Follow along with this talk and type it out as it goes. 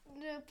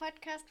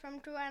podcast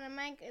from Joanna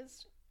Mike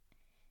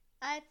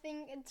I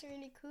think it's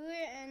really cool,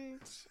 and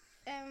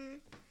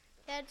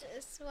that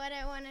is what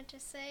I wanted to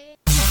say.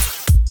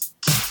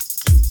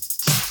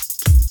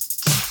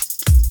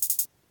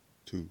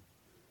 Two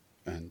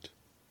and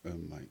a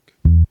mic.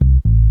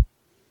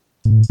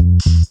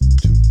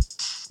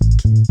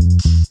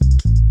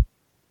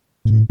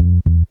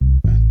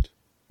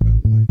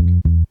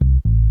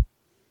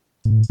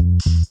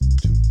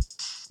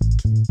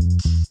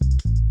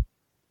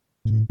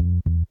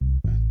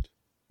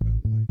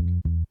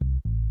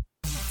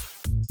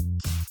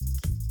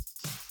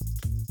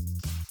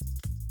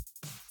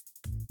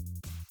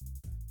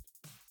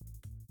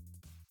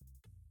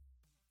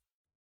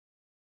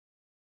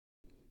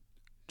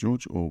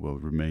 George Orwell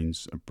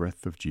remains a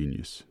breath of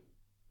genius.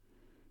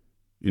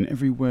 In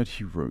every word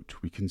he wrote,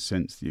 we can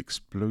sense the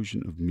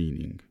explosion of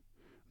meaning,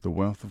 the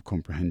wealth of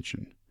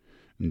comprehension,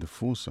 and the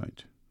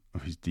foresight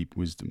of his deep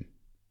wisdom.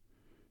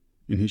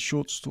 In his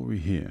short story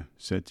Here,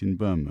 set in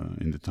Burma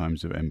in the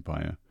times of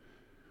empire,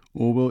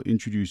 Orwell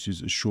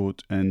introduces a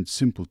short and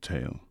simple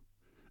tale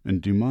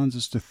and demands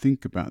us to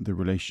think about the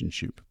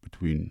relationship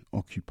between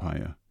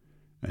occupier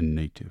and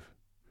native.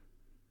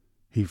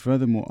 He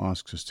furthermore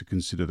asks us to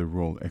consider the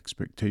role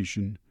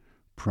expectation,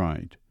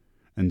 pride,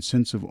 and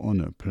sense of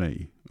honor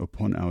play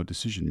upon our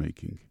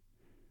decision-making.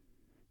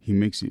 He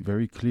makes it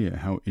very clear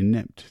how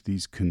inept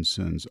these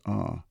concerns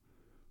are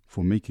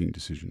for making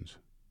decisions.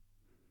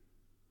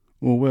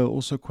 Orwell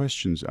also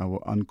questions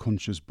our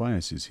unconscious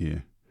biases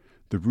here,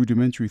 the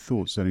rudimentary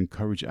thoughts that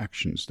encourage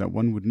actions that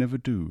one would never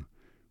do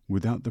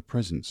without the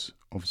presence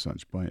of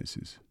such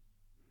biases.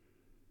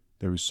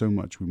 There is so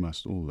much we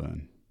must all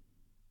learn.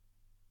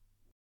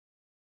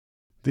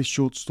 This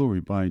short story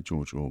by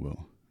George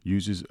Orwell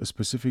uses a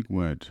specific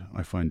word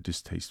I find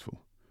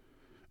distasteful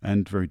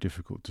and very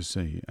difficult to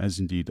say, as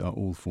indeed are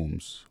all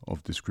forms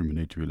of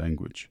discriminatory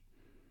language.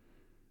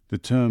 The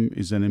term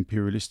is an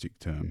imperialistic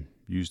term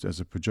used as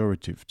a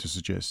pejorative to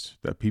suggest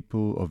that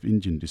people of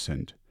Indian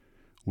descent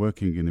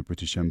working in the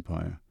British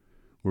Empire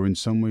were in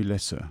some way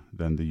lesser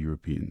than the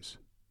Europeans.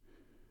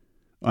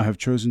 I have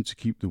chosen to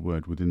keep the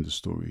word within the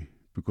story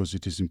because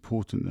it is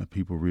important that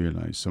people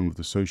realize some of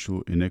the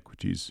social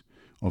inequities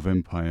of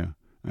empire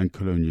and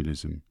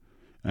colonialism,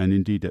 and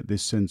indeed that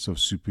this sense of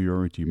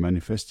superiority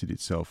manifested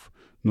itself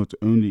not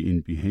only in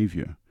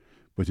behavior,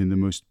 but in the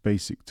most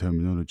basic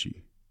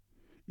terminology.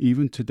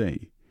 Even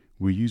today,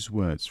 we use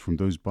words from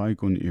those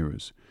bygone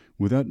eras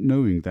without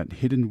knowing that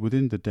hidden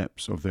within the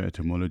depths of their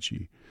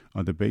etymology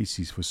are the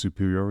bases for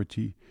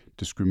superiority,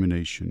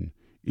 discrimination,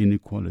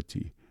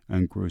 inequality,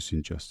 and gross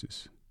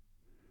injustice.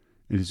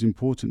 It is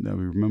important that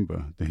we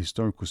remember the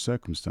historical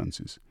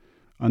circumstances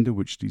under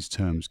which these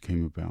terms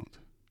came about.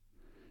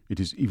 It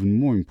is even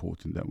more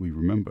important that we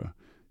remember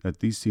that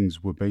these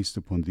things were based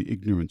upon the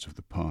ignorance of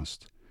the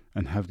past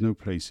and have no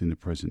place in the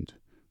present,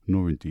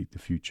 nor indeed the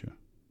future.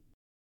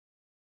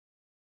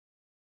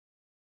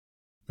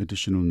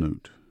 Additional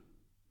note.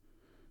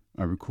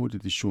 I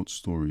recorded this short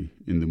story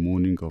in the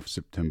morning of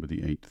September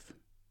the 8th,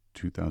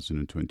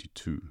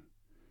 2022.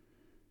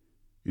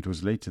 It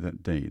was later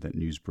that day that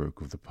news broke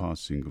of the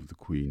passing of the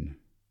Queen.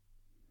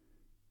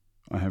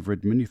 I have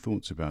read many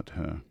thoughts about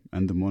her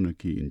and the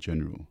monarchy in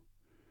general,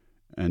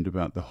 and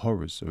about the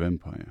horrors of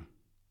empire.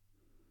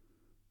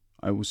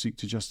 I will seek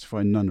to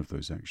justify none of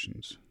those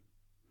actions,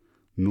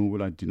 nor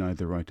will I deny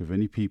the right of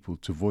any people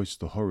to voice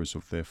the horrors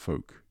of their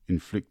folk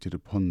inflicted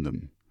upon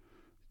them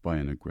by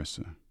an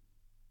aggressor.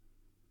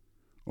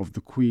 Of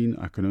the Queen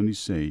I can only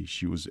say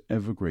she was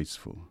ever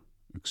graceful,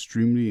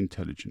 extremely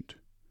intelligent,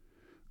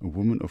 a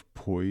woman of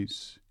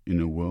poise in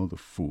a world of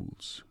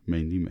fools,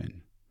 mainly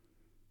men,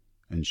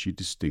 and she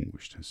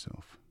distinguished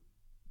herself.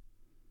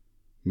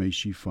 May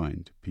she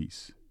find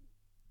peace.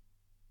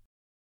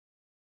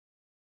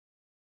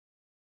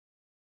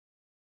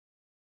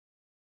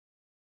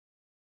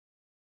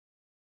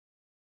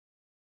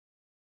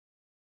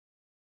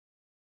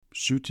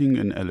 Shooting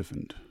an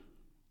Elephant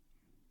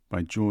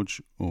by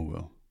George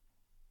Orwell.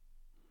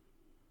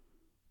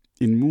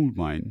 In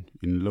Moolmine,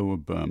 in Lower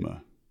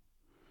Burma,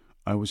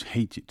 I was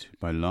hated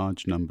by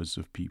large numbers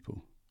of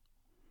people.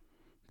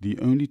 The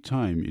only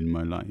time in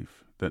my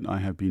life that I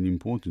have been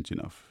important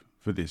enough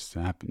for this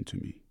to happen to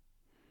me.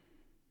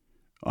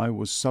 I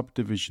was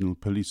sub-divisional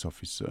police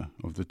officer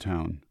of the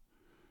town,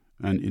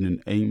 and in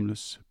an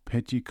aimless,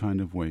 petty kind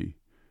of way,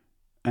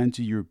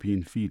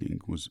 anti-European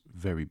feeling was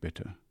very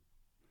bitter.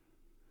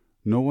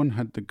 No one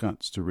had the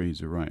guts to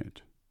raise a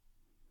riot.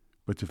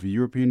 But if a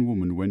European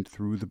woman went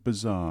through the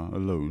bazaar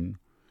alone,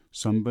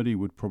 somebody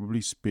would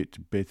probably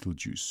spit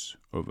Betelgeuse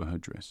over her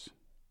dress.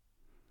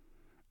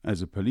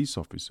 As a police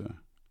officer,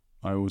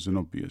 I was an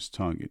obvious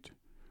target,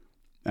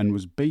 and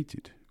was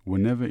baited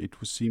whenever it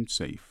was seemed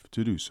safe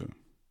to do so.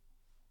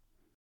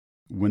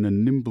 When a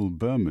nimble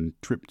Burman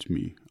tripped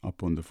me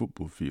up on the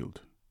football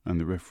field, and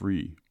the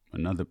referee,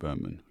 another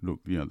Burman,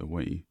 looked the other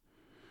way,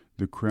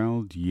 the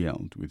crowd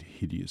yelled with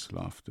hideous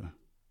laughter.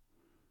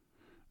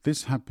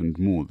 This happened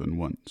more than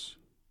once.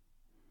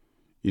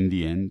 In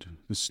the end,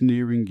 the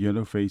sneering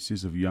yellow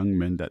faces of young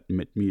men that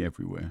met me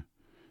everywhere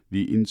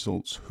the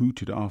insults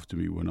hooted after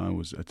me when I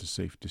was at a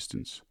safe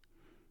distance,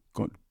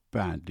 got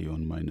badly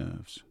on my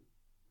nerves.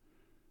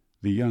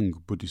 The young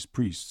Buddhist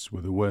priests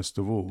were the worst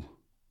of all.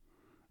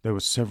 There were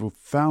several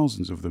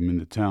thousands of them in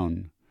the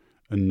town,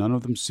 and none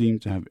of them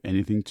seemed to have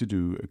anything to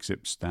do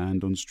except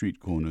stand on street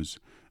corners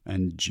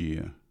and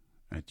jeer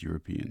at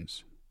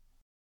Europeans.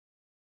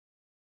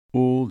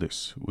 All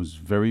this was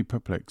very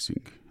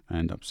perplexing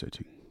and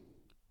upsetting.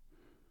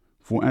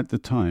 For at the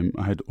time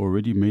I had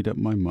already made up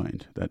my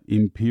mind that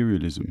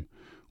imperialism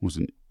was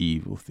an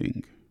evil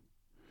thing,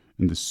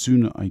 and the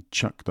sooner I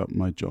chucked up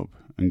my job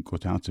and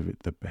got out of it,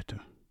 the better.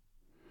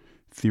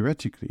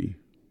 Theoretically,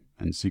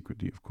 and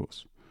secretly of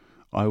course,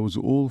 I was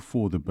all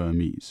for the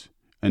Burmese,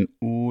 and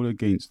all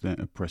against their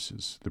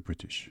oppressors, the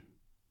British.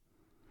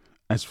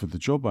 As for the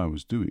job I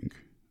was doing,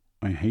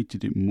 I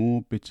hated it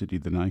more bitterly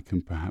than I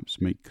can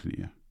perhaps make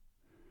clear.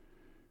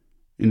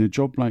 In a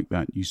job like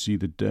that you see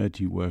the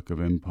dirty work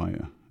of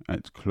empire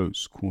at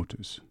close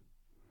quarters.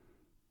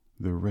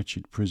 The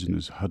wretched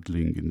prisoners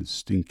huddling in the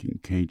stinking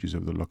cages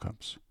of the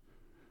lockups,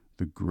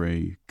 the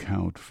grey,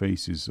 cowed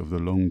faces of the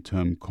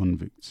long-term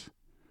convicts,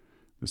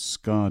 the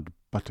scarred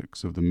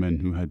buttocks of the men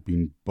who had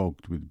been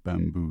bogged with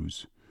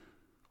bamboos.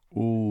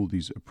 All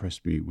these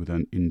oppressed me with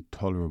an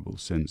intolerable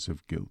sense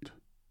of guilt.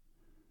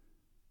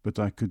 But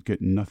I could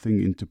get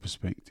nothing into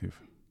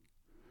perspective.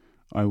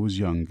 I was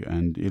young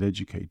and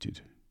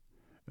ill-educated,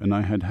 and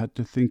I had had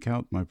to think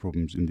out my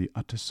problems in the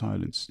utter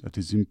silence that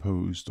is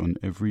imposed on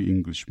every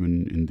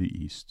Englishman in the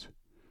East.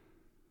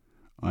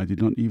 I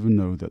did not even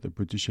know that the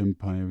British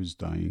Empire is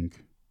dying.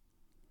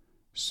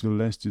 Still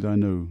less did I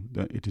know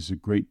that it is a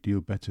great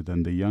deal better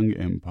than the young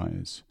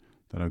empires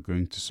that are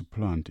going to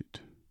supplant it.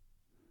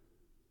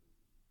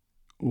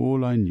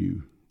 All I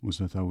knew was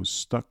that I was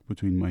stuck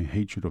between my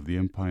hatred of the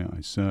empire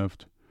I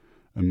served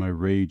and my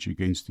rage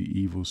against the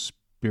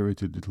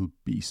evil-spirited little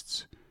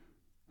beasts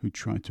who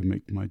tried to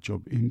make my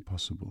job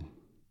impossible.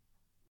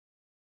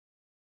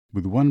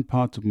 With one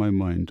part of my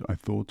mind I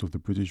thought of the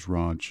British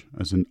Raj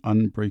as an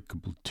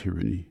unbreakable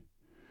tyranny,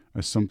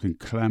 as something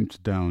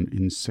clamped down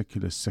in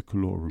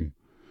secularum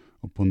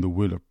upon the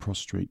will of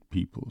prostrate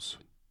peoples.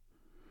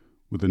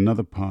 With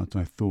another part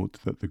I thought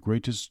that the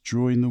greatest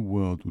joy in the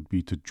world would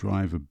be to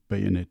drive a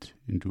bayonet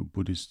into a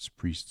Buddhist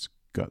priest's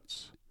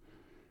guts.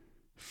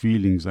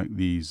 Feelings like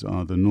these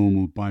are the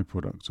normal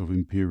byproducts of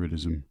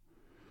imperialism.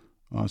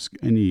 Ask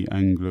any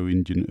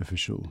Anglo-Indian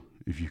official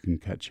if you can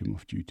catch him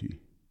off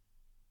duty.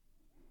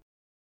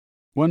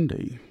 One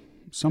day,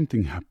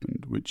 something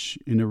happened which,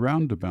 in a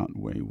roundabout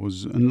way,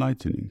 was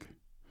enlightening.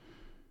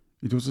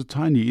 It was a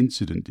tiny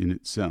incident in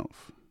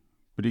itself,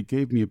 but it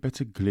gave me a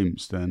better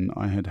glimpse than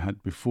I had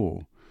had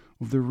before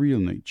of the real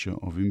nature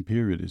of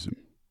imperialism,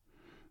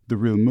 the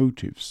real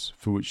motives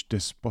for which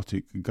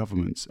despotic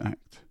governments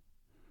act.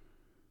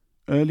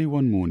 Early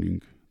one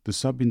morning, the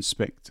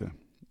sub-inspector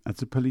at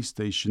the police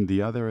station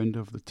the other end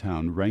of the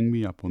town rang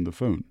me up on the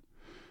phone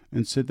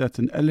and said that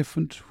an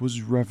elephant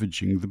was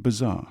ravaging the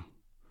bazaar.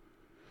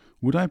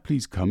 Would I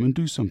please come and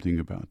do something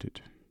about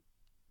it?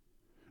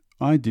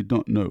 I did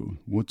not know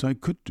what I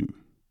could do,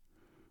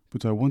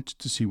 but I wanted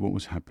to see what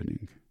was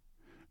happening,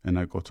 and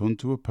I got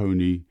onto a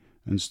pony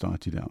and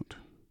started out.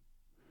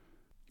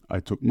 I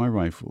took my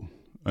rifle,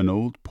 an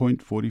old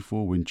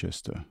 .44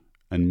 Winchester,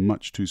 and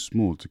much too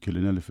small to kill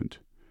an elephant,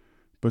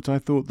 but I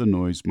thought the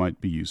noise might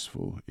be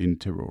useful in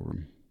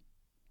terrorem.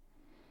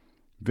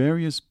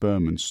 Various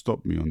Burmen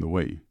stopped me on the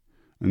way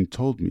and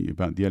told me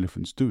about the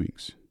elephant's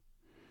doings.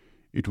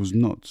 It was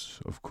not,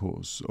 of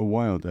course, a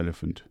wild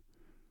elephant,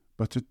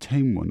 but a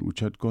tame one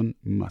which had gone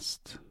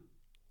must.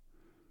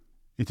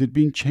 It had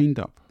been chained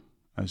up,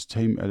 as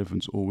tame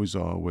elephants always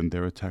are when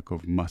their attack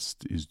of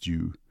must is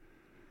due,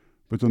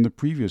 but on the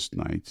previous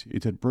night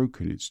it had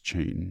broken its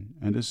chain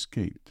and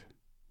escaped.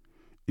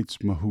 Its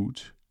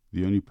mahout,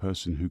 the only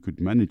person who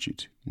could manage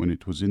it when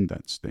it was in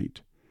that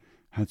state,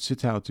 had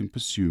set out in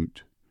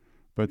pursuit,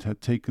 but had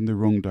taken the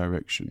wrong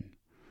direction,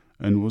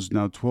 and was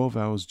now 12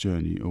 hours'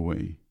 journey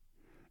away,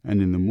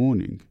 and in the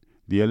morning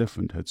the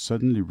elephant had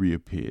suddenly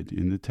reappeared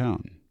in the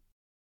town.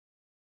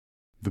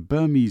 The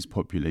Burmese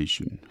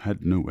population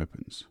had no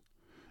weapons,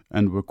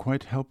 and were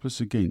quite helpless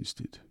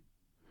against it.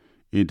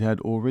 It had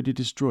already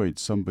destroyed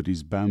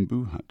somebody's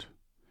bamboo hut,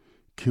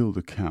 killed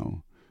a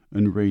cow,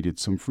 and raided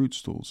some fruit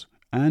stalls,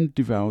 and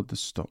devoured the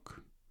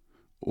stock.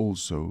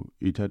 Also,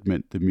 it had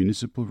met the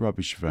municipal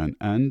rubbish van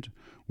and,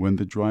 when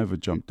the driver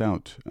jumped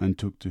out and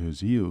took to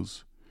his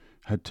heels,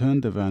 had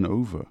turned the van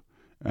over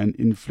and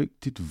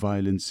inflicted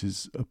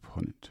violences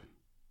upon it.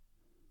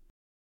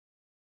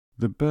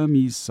 The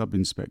Burmese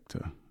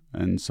sub-inspector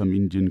and some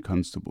Indian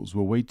constables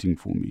were waiting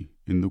for me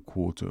in the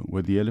quarter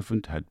where the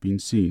elephant had been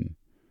seen.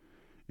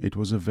 It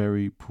was a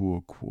very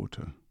poor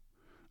quarter,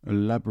 a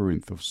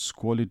labyrinth of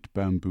squalid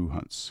bamboo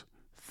huts,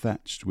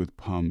 thatched with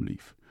palm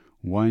leaf,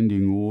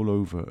 winding all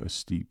over a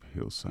steep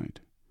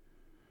hillside.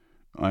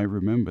 I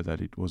remember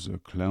that it was a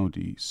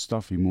cloudy,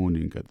 stuffy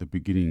morning at the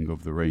beginning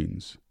of the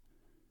rains.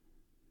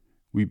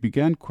 We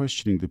began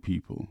questioning the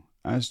people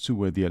as to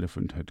where the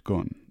elephant had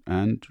gone,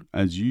 and,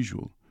 as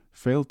usual,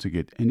 failed to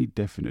get any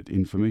definite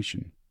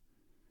information.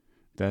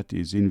 That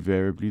is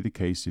invariably the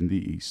case in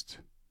the East.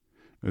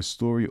 A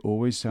story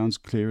always sounds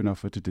clear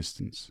enough at a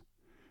distance,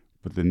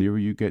 but the nearer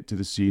you get to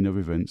the scene of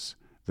events,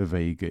 the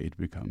vaguer it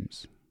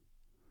becomes.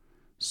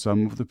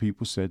 Some of the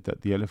people said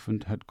that the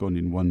elephant had gone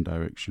in one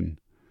direction.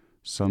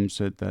 Some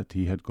said that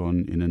he had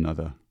gone in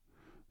another.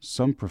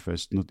 Some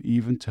professed not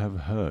even to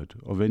have heard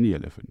of any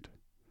elephant.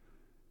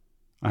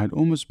 I had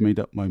almost made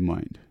up my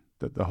mind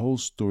that the whole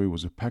story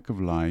was a pack of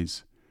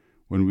lies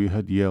when we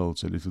heard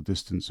yells a little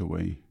distance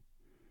away.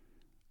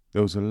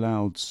 There was a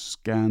loud,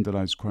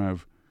 scandalized cry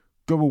of,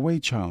 "Go away,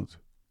 child!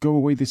 Go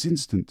away this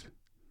instant!"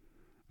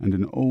 And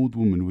an old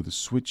woman with a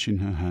switch in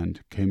her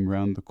hand came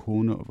round the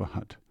corner of a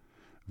hut,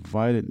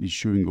 violently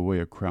shooing away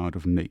a crowd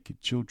of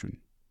naked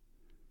children.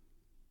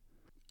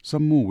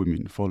 Some more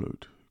women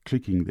followed,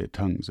 clicking their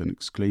tongues and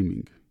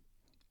exclaiming.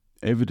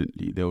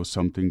 Evidently there was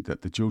something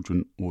that the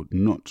children ought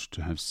not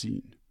to have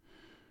seen.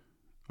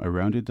 I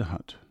rounded the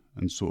hut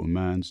and saw a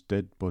man's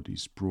dead body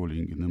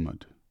sprawling in the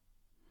mud.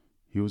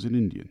 He was an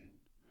Indian,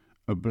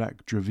 a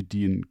black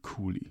Dravidian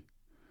coolie,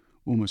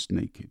 almost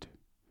naked,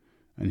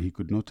 and he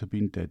could not have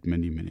been dead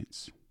many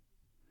minutes.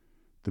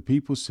 The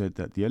people said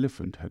that the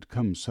elephant had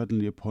come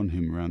suddenly upon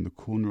him round the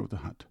corner of the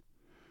hut,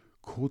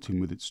 caught him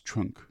with its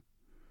trunk,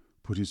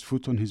 put his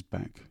foot on his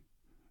back,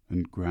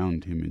 and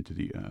ground him into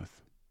the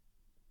earth.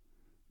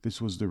 This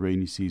was the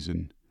rainy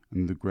season,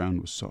 and the ground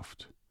was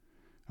soft,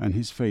 and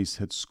his face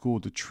had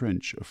scored a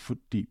trench a foot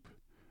deep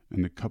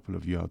and a couple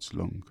of yards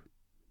long.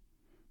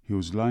 He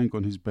was lying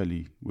on his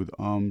belly with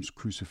arms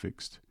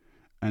crucifixed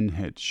and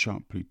head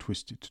sharply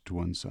twisted to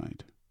one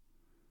side.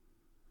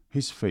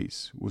 His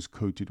face was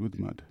coated with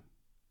mud,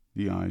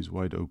 the eyes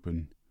wide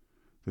open,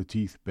 the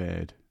teeth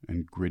bared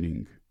and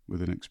grinning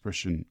with an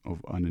expression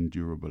of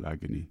unendurable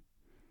agony.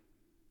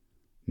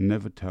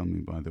 Never tell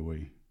me, by the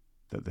way,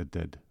 that the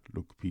dead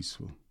look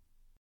peaceful.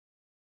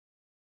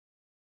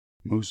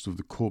 Most of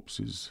the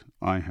corpses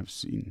I have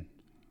seen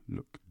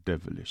look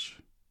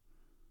devilish.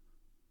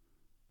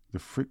 The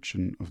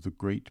friction of the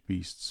great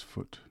beast's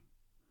foot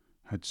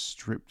had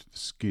stripped the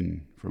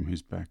skin from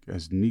his back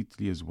as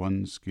neatly as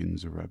one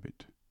skins a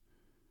rabbit.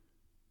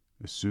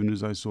 As soon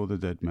as I saw the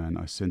dead man,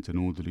 I sent an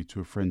orderly to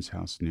a friend's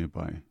house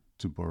nearby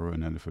to borrow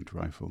an elephant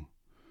rifle.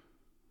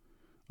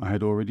 I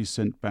had already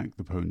sent back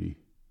the pony,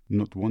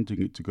 not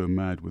wanting it to go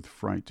mad with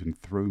fright and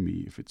throw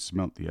me if it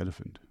smelt the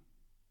elephant.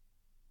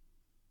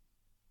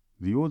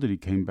 The orderly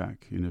came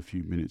back in a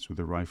few minutes with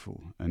a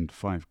rifle and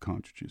 5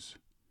 cartridges,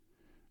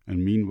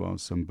 and meanwhile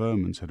some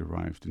Burmans had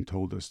arrived and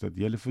told us that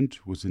the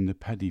elephant was in the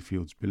paddy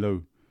fields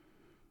below,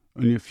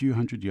 only a few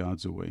hundred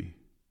yards away.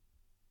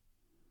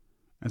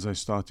 As I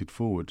started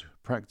forward,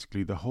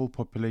 practically the whole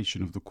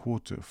population of the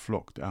quarter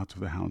flocked out of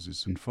the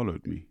houses and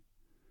followed me.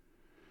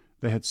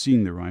 They had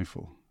seen the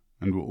rifle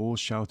and were all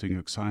shouting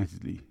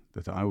excitedly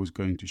that I was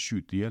going to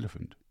shoot the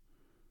elephant.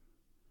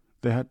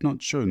 They had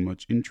not shown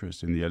much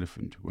interest in the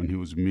elephant when he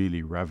was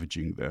merely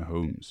ravaging their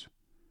homes,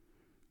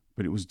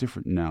 but it was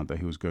different now that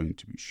he was going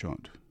to be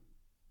shot.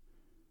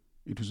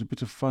 It was a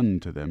bit of fun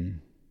to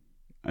them,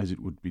 as it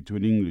would be to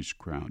an English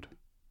crowd.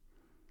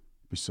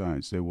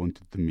 Besides, they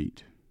wanted the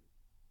meat.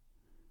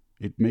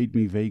 It made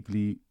me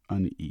vaguely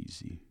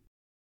uneasy.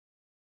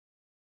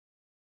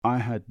 I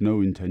had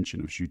no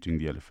intention of shooting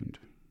the elephant.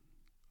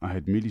 I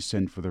had merely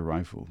sent for the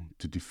rifle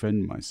to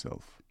defend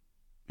myself,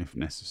 if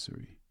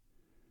necessary.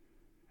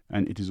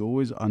 And it is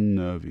always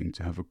unnerving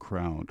to have a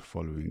crowd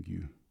following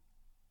you.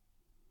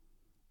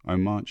 I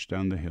marched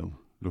down the hill,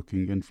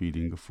 looking and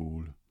feeling a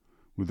fool,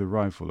 with a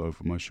rifle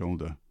over my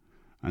shoulder,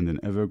 and an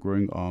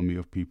ever-growing army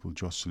of people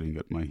jostling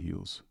at my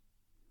heels.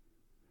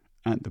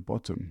 At the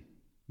bottom,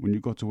 when you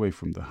got away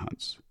from the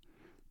huts,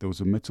 there was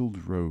a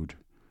metalled road,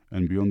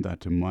 and beyond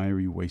that a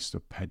miry waste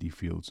of paddy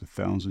fields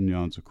 1,000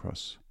 yards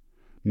across,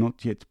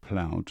 not yet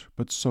ploughed,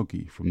 but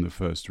soggy from the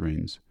first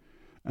rains,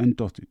 and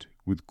dotted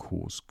with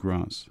coarse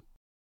grass.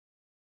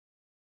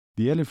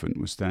 The elephant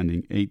was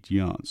standing 8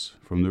 yards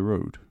from the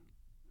road,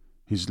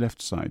 his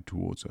left side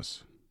towards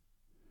us.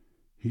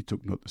 He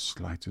took not the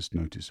slightest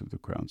notice of the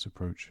crowd's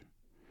approach.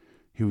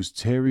 He was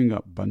tearing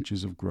up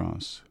bunches of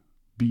grass,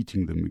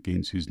 beating them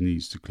against his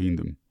knees to clean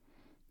them,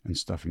 and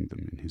stuffing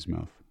them in his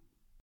mouth.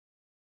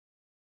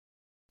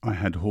 I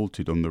had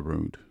halted on the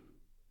road.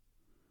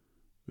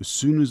 As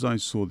soon as I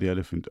saw the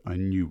elephant, I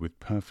knew with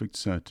perfect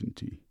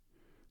certainty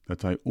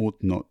that I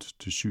ought not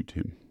to shoot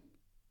him.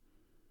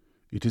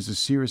 It is a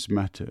serious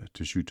matter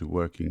to shoot a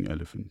working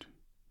elephant.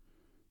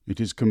 It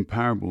is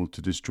comparable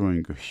to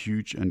destroying a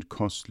huge and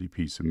costly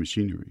piece of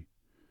machinery.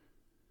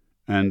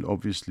 And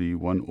obviously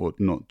one ought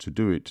not to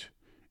do it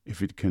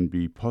if it can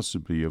be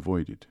possibly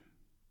avoided.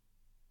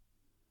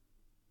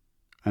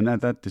 And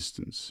at that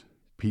distance,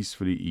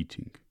 peacefully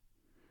eating,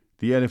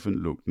 the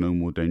elephant looked no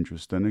more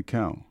dangerous than a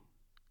cow.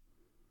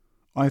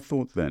 I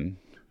thought then,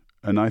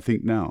 and I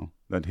think now,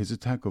 that his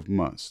attack of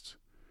must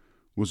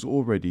was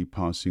already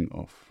passing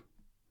off,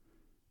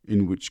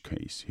 in which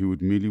case he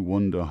would merely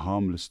wander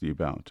harmlessly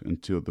about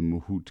until the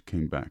mahout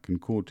came back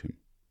and caught him.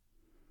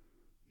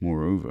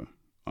 Moreover,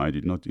 I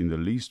did not in the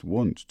least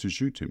want to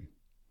shoot him.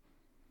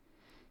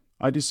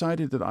 I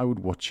decided that I would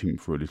watch him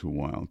for a little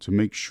while to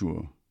make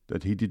sure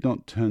that he did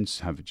not turn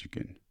savage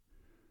again,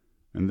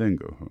 and then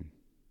go home.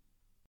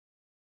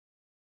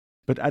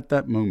 But at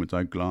that moment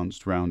I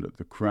glanced round at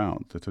the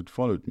crowd that had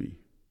followed me.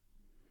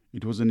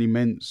 It was an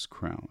immense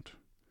crowd,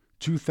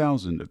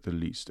 2,000 at the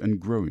least, and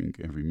growing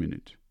every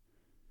minute.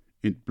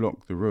 It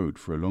blocked the road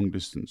for a long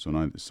distance on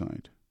either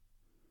side.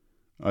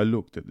 I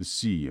looked at the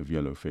sea of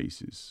yellow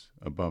faces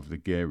above the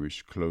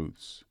garish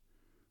clothes,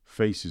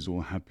 faces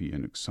all happy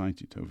and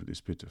excited over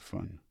this bit of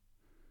fun,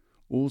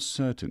 all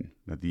certain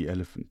that the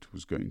elephant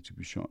was going to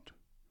be shot.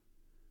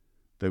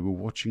 They were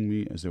watching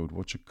me as they would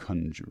watch a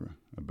conjurer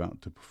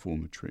about to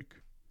perform a trick.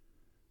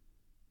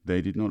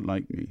 They did not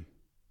like me,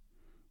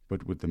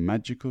 but with the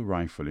magical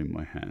rifle in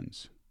my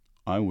hands,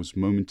 I was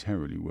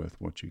momentarily worth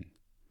watching.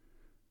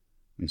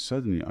 And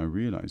suddenly I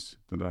realized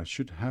that I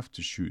should have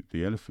to shoot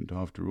the elephant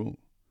after all.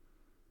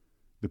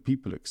 The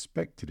people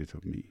expected it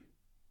of me,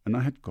 and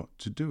I had got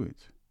to do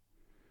it.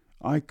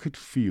 I could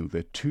feel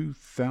their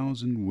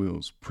 2,000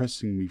 wills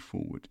pressing me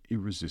forward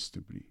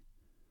irresistibly.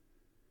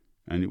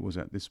 And it was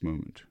at this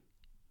moment,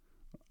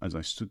 as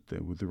I stood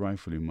there with the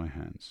rifle in my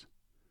hands,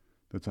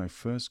 that I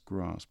first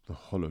grasped the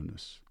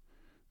hollowness,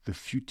 the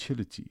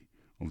futility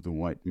of the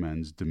white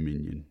man's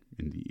dominion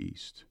in the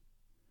East.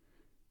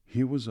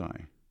 Here was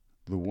I,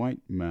 the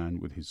white man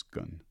with his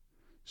gun,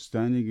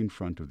 standing in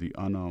front of the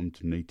unarmed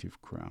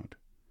native crowd,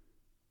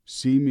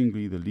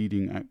 seemingly the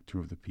leading actor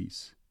of the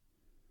piece.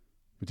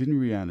 But in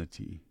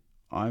reality,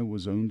 I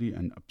was only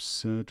an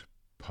absurd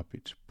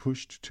puppet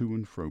pushed to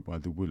and fro by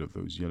the will of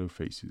those yellow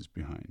faces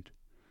behind.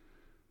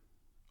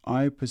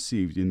 I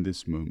perceived in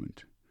this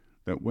moment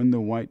that when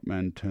the white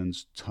man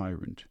turns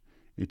tyrant,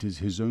 it is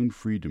his own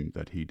freedom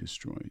that he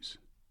destroys.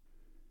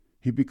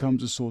 He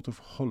becomes a sort of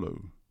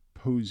hollow,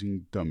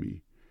 posing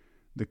dummy,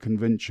 the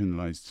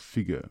conventionalized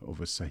figure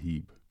of a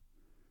sahib.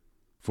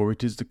 For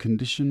it is the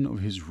condition of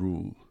his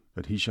rule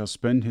that he shall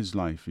spend his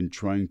life in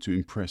trying to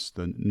impress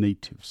the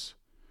natives,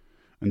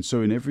 and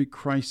so in every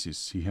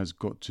crisis he has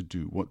got to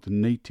do what the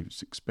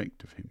natives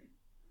expect of him.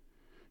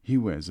 He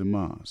wears a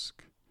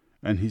mask,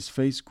 and his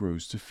face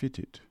grows to fit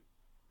it.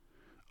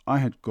 I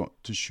had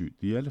got to shoot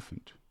the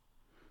elephant.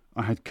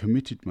 I had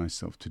committed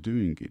myself to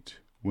doing it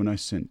when I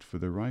sent for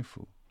the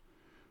rifle.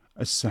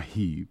 A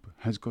sahib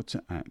has got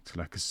to act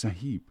like a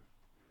sahib.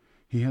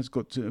 He has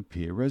got to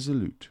appear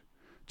resolute,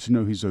 to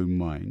know his own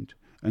mind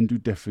and do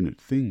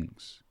definite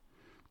things.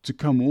 To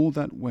come all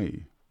that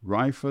way,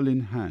 rifle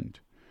in hand,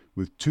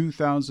 with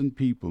 2,000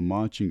 people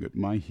marching at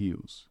my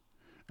heels,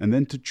 and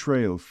then to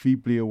trail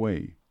feebly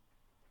away,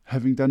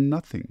 having done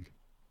nothing.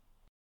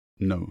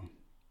 No,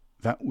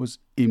 that was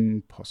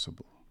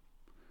impossible.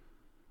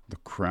 The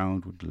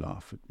crowd would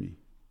laugh at me.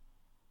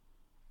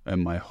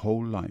 And my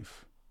whole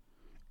life,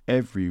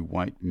 every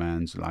white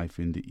man's life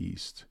in the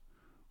East,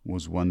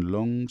 was one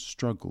long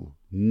struggle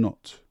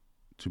not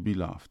to be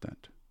laughed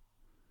at.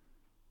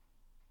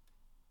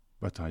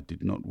 But I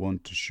did not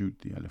want to shoot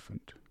the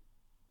elephant.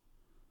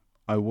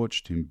 I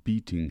watched him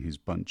beating his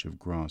bunch of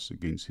grass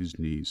against his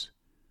knees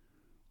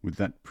with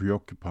that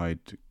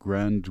preoccupied,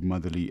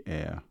 grandmotherly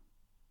air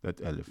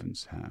that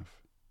elephants have.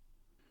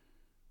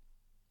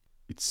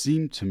 It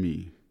seemed to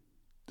me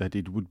that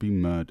it would be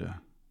murder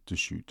to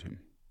shoot him.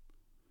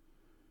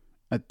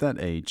 At that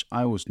age,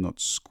 I was not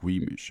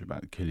squeamish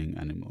about killing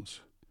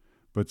animals,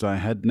 but I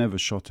had never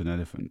shot an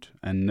elephant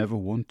and never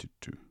wanted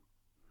to.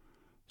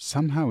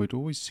 Somehow it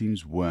always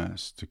seems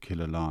worse to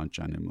kill a large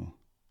animal.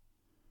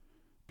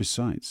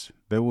 Besides,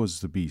 there was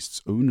the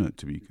beast's owner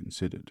to be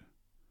considered.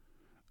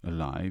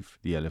 Alive,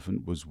 the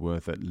elephant was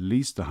worth at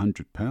least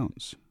 100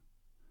 pounds.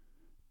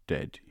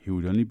 Dead, he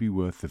would only be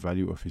worth the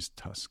value of his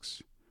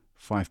tusks,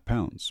 5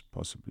 pounds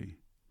possibly.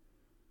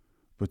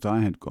 But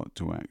I had got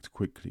to act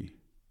quickly.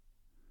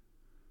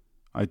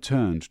 I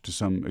turned to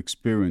some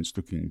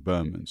experienced-looking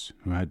Burmans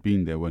who had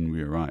been there when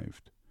we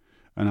arrived,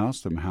 and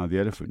asked them how the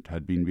elephant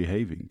had been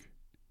behaving.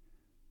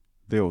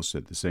 They all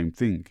said the same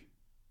thing.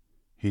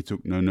 He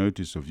took no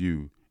notice of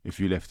you if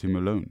you left him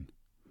alone,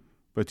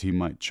 but he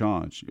might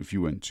charge if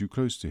you went too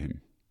close to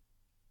him.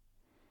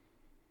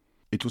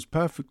 It was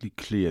perfectly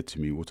clear to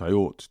me what I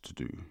ought to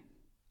do.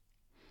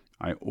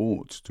 I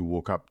ought to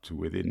walk up to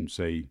within,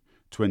 say,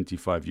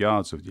 25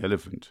 yards of the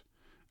elephant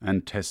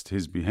and test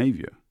his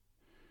behavior.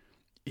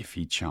 If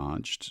he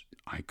charged,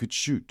 I could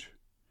shoot.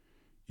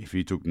 If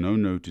he took no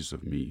notice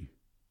of me,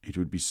 it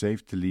would be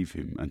safe to leave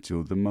him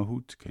until the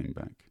mahout came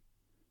back.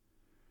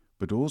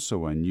 But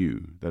also I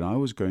knew that I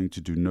was going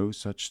to do no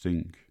such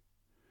thing.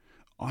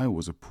 I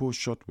was a poor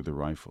shot with a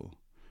rifle,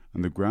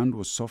 and the ground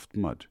was soft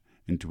mud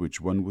into which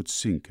one would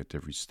sink at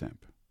every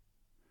step.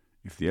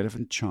 If the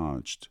elephant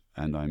charged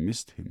and I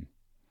missed him,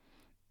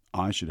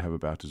 I should have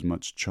about as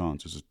much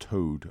chance as a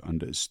toad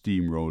under a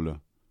steamroller.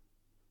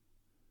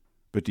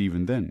 But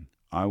even then,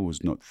 I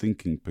was not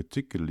thinking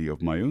particularly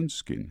of my own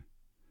skin,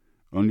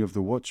 only of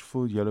the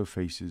watchful yellow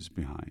faces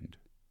behind.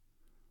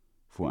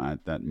 For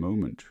at that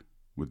moment,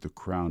 with the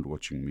crowd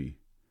watching me,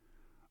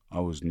 I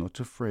was not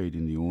afraid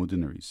in the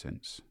ordinary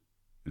sense.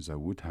 as I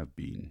would have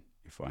been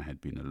if I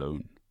had been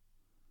alone.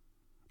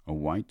 A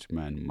white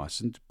man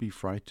mustn't be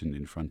frightened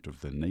in front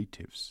of the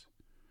natives,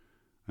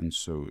 and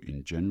so,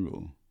 in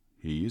general,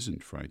 he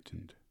isn't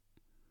frightened.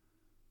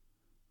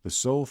 The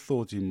sole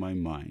thought in my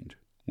mind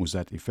was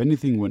that if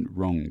anything went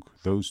wrong,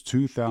 those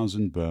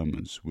 2,000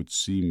 Burmans would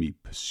see me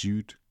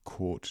pursued,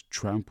 caught,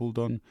 trampled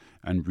on,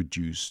 and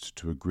reduced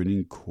to a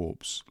grinning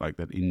corpse like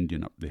that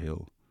Indian up the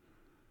hill.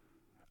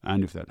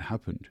 And if that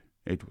happened,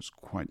 it was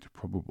quite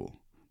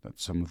probable that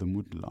some of them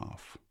would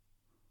laugh.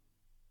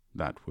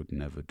 That would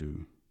never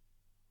do.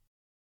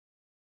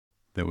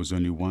 There was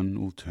only one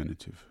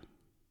alternative.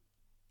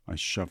 I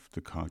shoved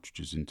the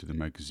cartridges into the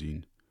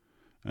magazine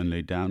and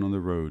lay down on the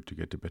road to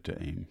get a better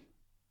aim.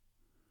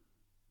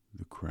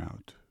 The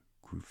crowd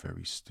grew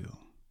very still,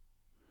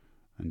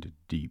 and a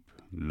deep,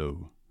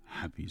 low,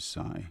 happy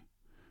sigh,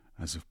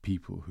 as of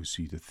people who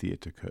see the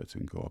theatre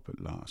curtain go up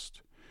at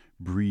last,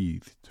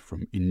 breathed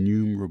from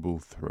innumerable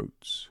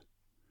throats.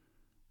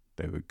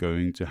 They were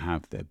going to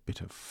have their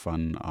bit of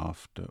fun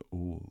after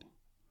all.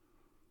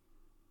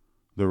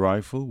 The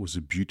rifle was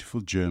a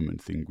beautiful German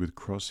thing with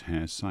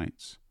crosshair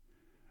sights.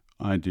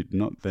 I did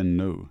not then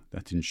know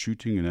that in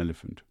shooting an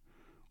elephant,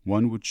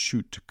 one would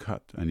shoot to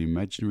cut an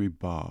imaginary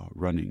bar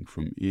running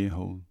from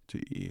earhole to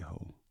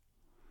earhole.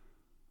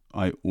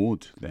 I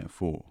ought,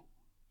 therefore,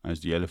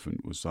 as the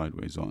elephant was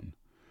sideways on,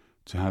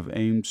 to have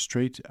aimed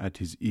straight at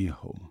his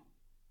earhole.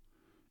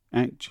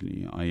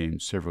 Actually, I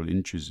aimed several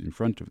inches in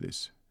front of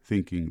this,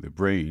 thinking the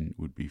brain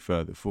would be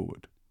further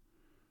forward.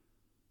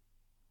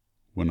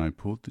 When I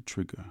pulled the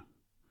trigger,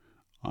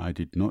 I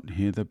did not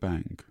hear the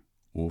bang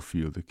or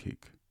feel the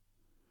kick.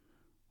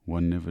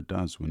 One never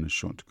does when a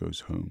shot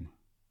goes home.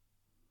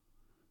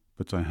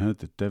 But I heard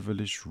the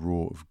devilish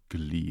roar of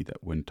glee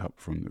that went up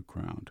from the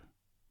crowd.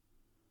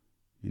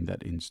 In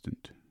that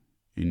instant,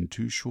 in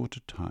too short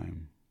a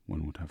time,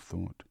 one would have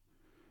thought,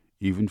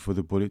 even for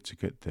the bullet to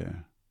get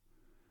there,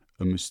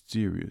 a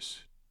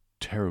mysterious,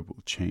 terrible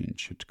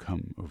change had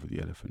come over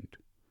the elephant.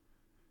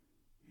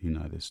 He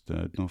neither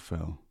stirred nor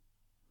fell,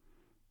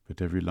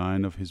 but every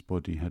line of his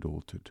body had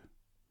altered.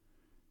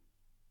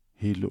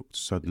 He looked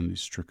suddenly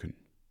stricken,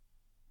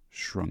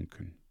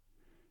 shrunken,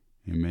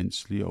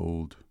 immensely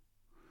old,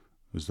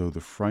 as though the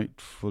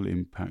frightful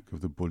impact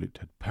of the bullet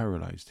had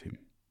paralyzed him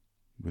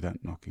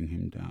without knocking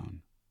him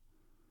down.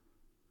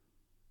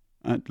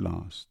 At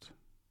last,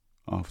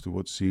 after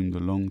what seemed a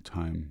long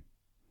time,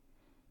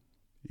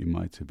 it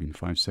might have been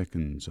 5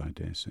 seconds, I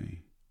dare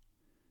say,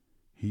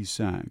 he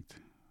sagged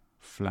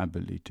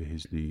flabbily to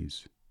his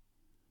knees.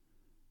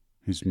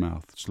 His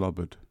mouth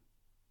slobbered.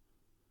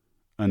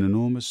 An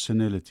enormous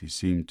senility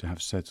seemed to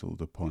have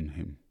settled upon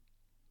him.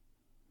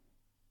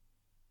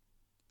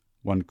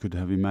 One could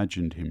have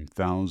imagined him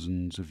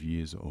thousands of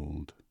years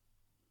old.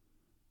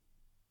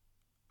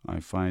 I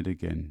fired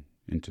again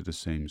into the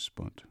same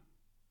spot.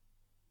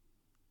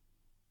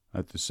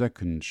 At the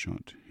second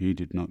shot he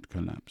did not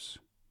collapse,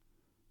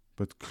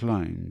 but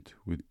climbed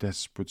with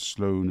desperate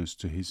slowness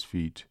to his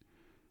feet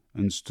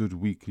and stood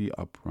weakly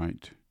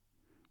upright,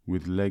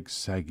 with legs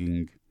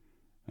sagging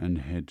and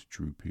head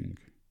drooping.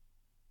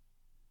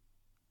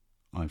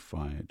 I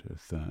fired a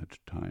third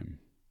time.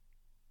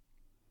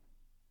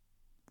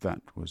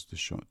 That was the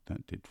shot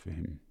that did for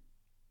him.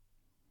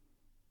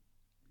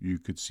 You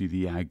could see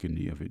the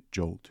agony of it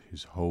jolt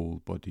his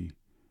whole body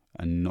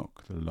and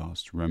knock the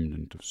last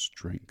remnant of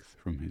strength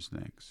from his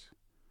legs.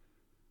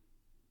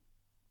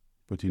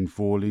 But in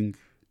falling,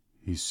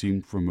 he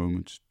seemed for a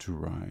moment to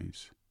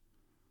rise,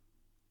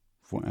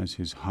 for as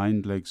his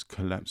hind legs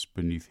collapsed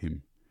beneath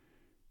him,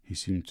 he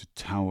seemed to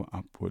tower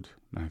upward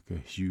like a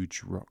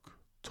huge rock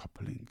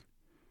toppling,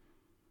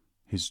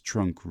 his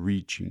trunk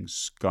reaching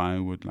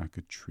skyward like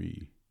a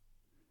tree.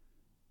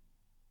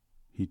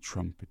 He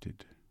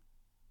trumpeted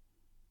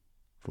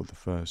for the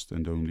first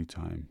and only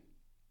time.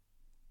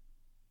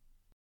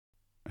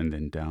 And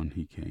then down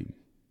he came,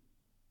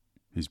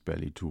 his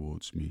belly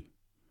towards me,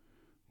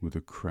 with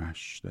a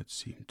crash that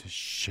seemed to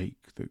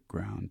shake the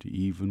ground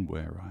even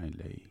where I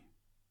lay.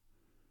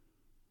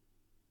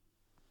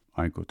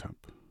 I got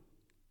up.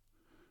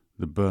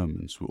 The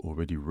Burmans were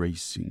already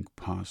racing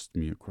past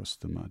me across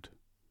the mud.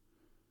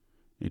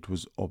 It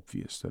was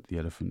obvious that the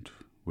elephant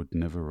would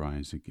never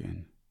rise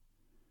again.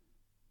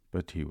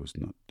 But he was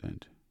not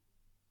dead.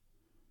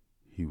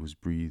 He was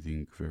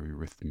breathing very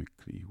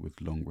rhythmically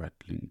with long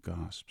rattling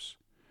gasps,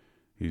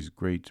 his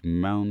great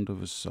mound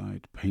of a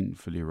side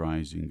painfully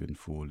rising and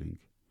falling.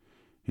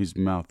 His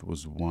mouth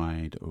was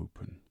wide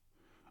open.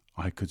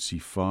 I could see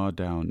far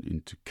down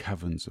into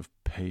caverns of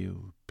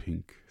pale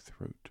pink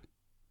throat.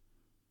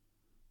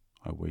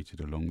 I waited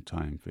a long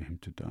time for him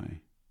to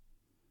die,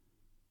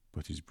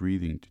 but his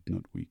breathing did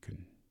not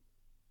weaken.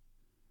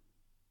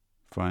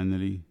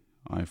 Finally,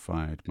 I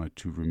fired my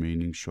 2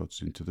 remaining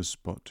shots into the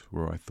spot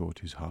where I thought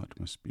his heart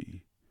must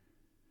be.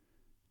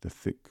 The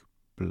thick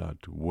blood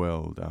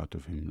welled out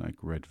of him like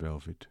red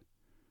velvet,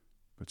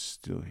 but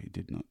still he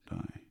did not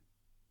die.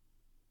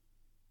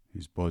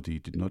 His body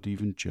did not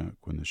even jerk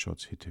when the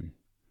shots hit him.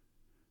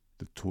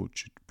 The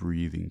tortured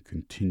breathing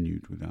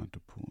continued without a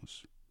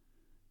pause.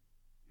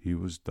 He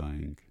was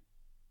dying,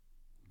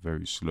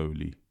 very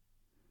slowly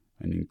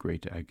and in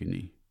great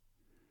agony,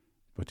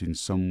 but in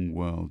some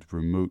world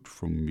remote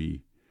from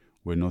me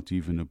where not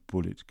even a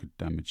bullet could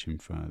damage him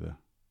further.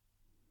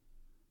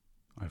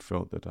 I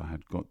felt that I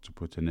had got to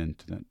put an end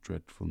to that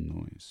dreadful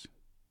noise.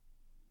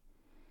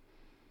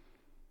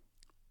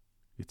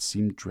 It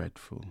seemed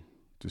dreadful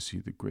to see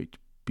the great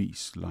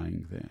beast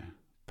lying there,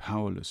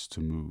 powerless to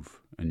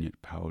move and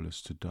yet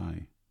powerless to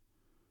die,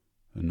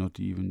 and not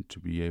even to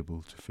be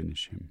able to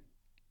finish him.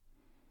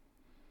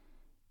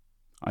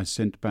 I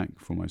sent back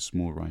for my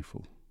small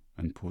rifle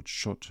and poured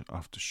shot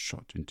after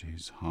shot into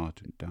his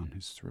heart and down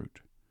his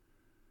throat.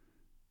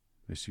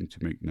 They seemed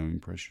to make no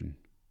impression.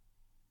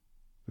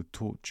 The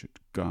tortured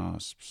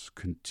gasps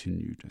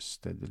continued as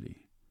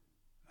steadily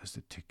as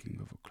the ticking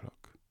of a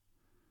clock.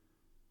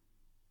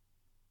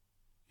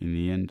 In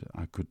the end,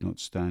 I could not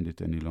stand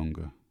it any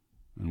longer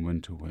and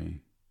went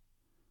away.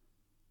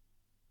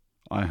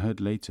 I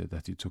heard later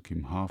that it took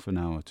him half an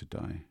hour to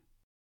die.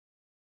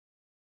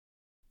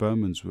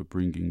 Burmans were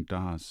bringing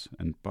dahs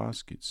and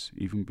baskets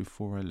even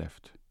before I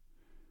left,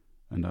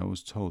 and I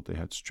was told they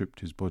had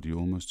stripped his body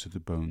almost to the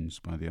bones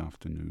by the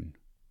afternoon.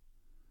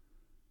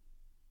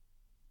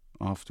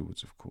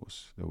 Afterwards, of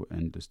course, there were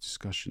endless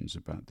discussions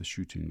about the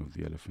shooting of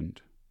the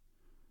elephant.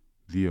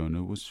 The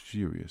owner was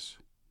furious,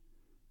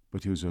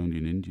 but he was only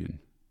an Indian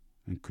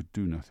and could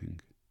do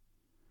nothing.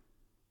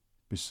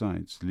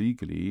 Besides,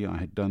 legally I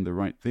had done the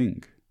right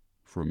thing,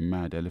 for a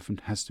mad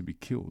elephant has to be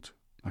killed,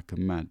 like a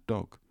mad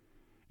dog,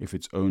 if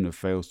its owner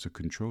fails to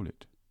control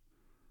it.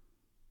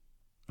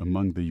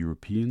 Among the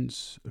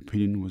Europeans,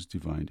 opinion was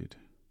divided.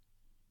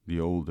 The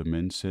older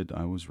men said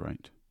I was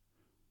right.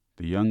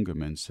 The younger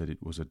men said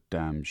it was a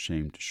damn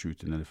shame to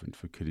shoot an elephant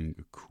for killing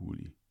a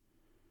coolie,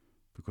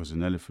 because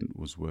an elephant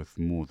was worth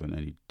more than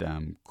any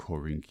damn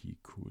Korinki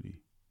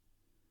coolie.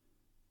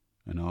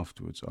 And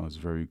afterwards I was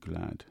very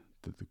glad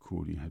that the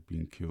coolie had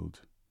been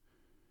killed.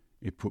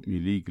 It put me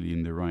legally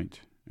in the right,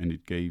 and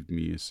it gave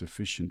me a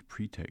sufficient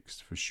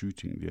pretext for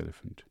shooting the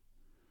elephant.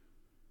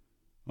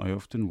 I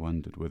often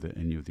wondered whether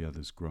any of the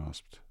others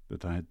grasped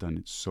that I had done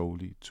it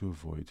solely to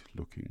avoid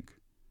looking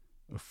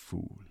a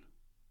fool.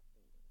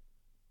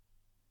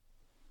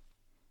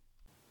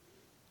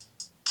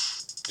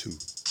 2,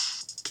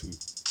 2,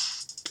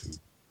 2,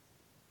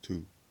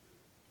 2,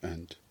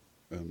 and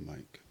a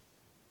mic.